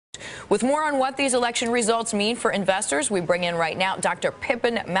With more on what these election results mean for investors, we bring in right now Dr.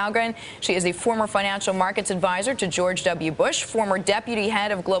 Pippin Malmgren. She is the former financial markets advisor to George W. Bush, former deputy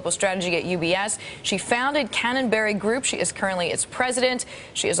head of global strategy at UBS. She founded Cannonberry Group. She is currently its president.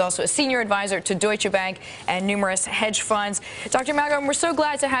 She is also a senior advisor to Deutsche Bank and numerous hedge funds. Dr. Malmgren, we're so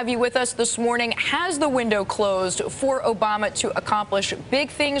glad to have you with us this morning. Has the window closed for Obama to accomplish big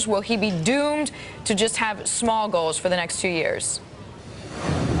things? Will he be doomed to just have small goals for the next 2 years?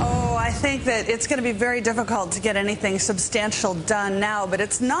 Oh, I think that it's going to be very difficult to get anything substantial done now, but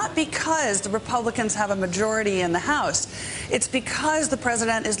it's not because the Republicans have a majority in the House. It's because the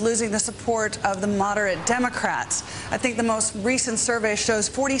president is losing the support of the moderate Democrats. I think the most recent survey shows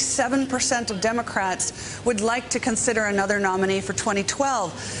 47% of Democrats would like to consider another nominee for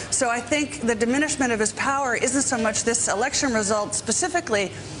 2012. So I think the diminishment of his power isn't so much this election result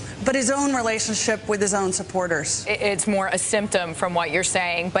specifically, but his own relationship with his own supporters. It's more a symptom from what you're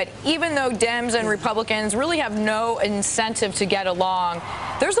saying. But even though Dems and Republicans really have no incentive to get along,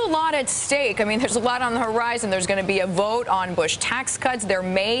 there's a lot at stake. I mean, there's a lot on the horizon. There's going to be a vote on Bush tax cuts. There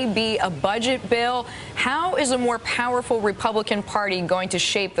may be a budget bill. How is a more powerful Republican Party going to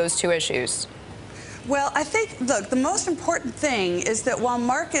shape those two issues? Well, I think, look, the most important thing is that while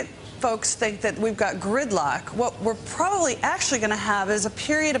market folks think that we've got gridlock, what we're probably actually going to have is a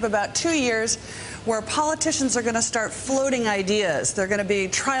period of about 2 years where politicians are going to start floating ideas. They're going to be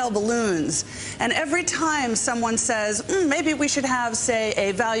trial balloons. And every time someone says, maybe we should have, say,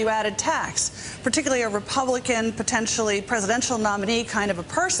 a value-added tax, particularly a Republican, potentially presidential nominee kind of a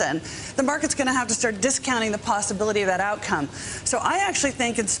person, the market's going to have to start discounting the possibility of that outcome. So I actually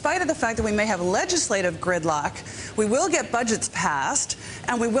think, in spite of the fact that we may have legislative gridlock, we will get budgets passed,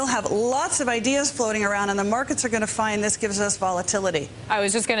 and we will have lots of ideas floating around, and the markets are going to find this gives us volatility. I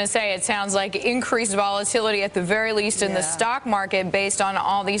was just going to say, it sounds like increased volatility at the very least in the stock market based on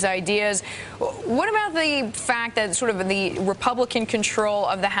all these ideas. What about the fact that sort of the Republican control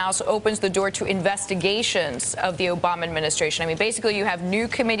of the House opens the door to investigations of the Obama administration? I mean, basically you have new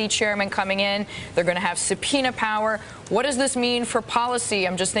committee chairmen coming in. They're going to have subpoena power. What does this mean for policy?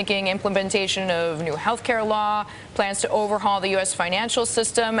 I'm just thinking implementation of new health care law, plans to overhaul the U.S. financial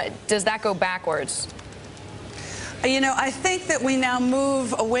system. Does that go backwards? You know, I think that we now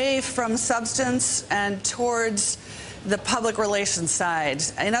move away from substance and towards the public relations side.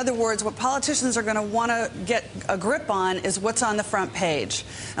 In other words, what politicians are going to want to get a grip on is what's on the front page.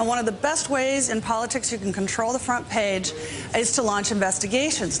 And one of the best ways in politics you can control the front page is to launch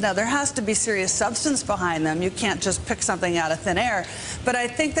investigations. Now, there has to be serious substance behind them. You can't just pick something out of thin air. But I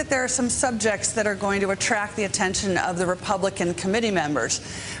think that there are some subjects that are going to attract the attention of the Republican committee members.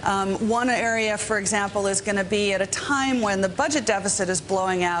 One area, for example, is going to be at a time when the budget deficit is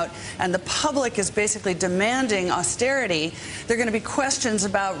blowing out and the public is basically demanding austerity. There are going to be questions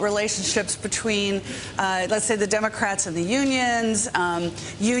about relationships between, let's say, the Democrats and the unions,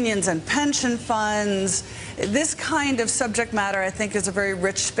 unions and pension funds. This kind of subject matter, I think, is a very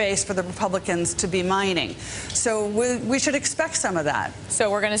rich space for the Republicans to be mining. So we should expect some of that.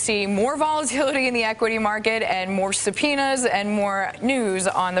 So we're going to see more volatility in the equity market and more subpoenas and more news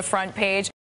on the front page.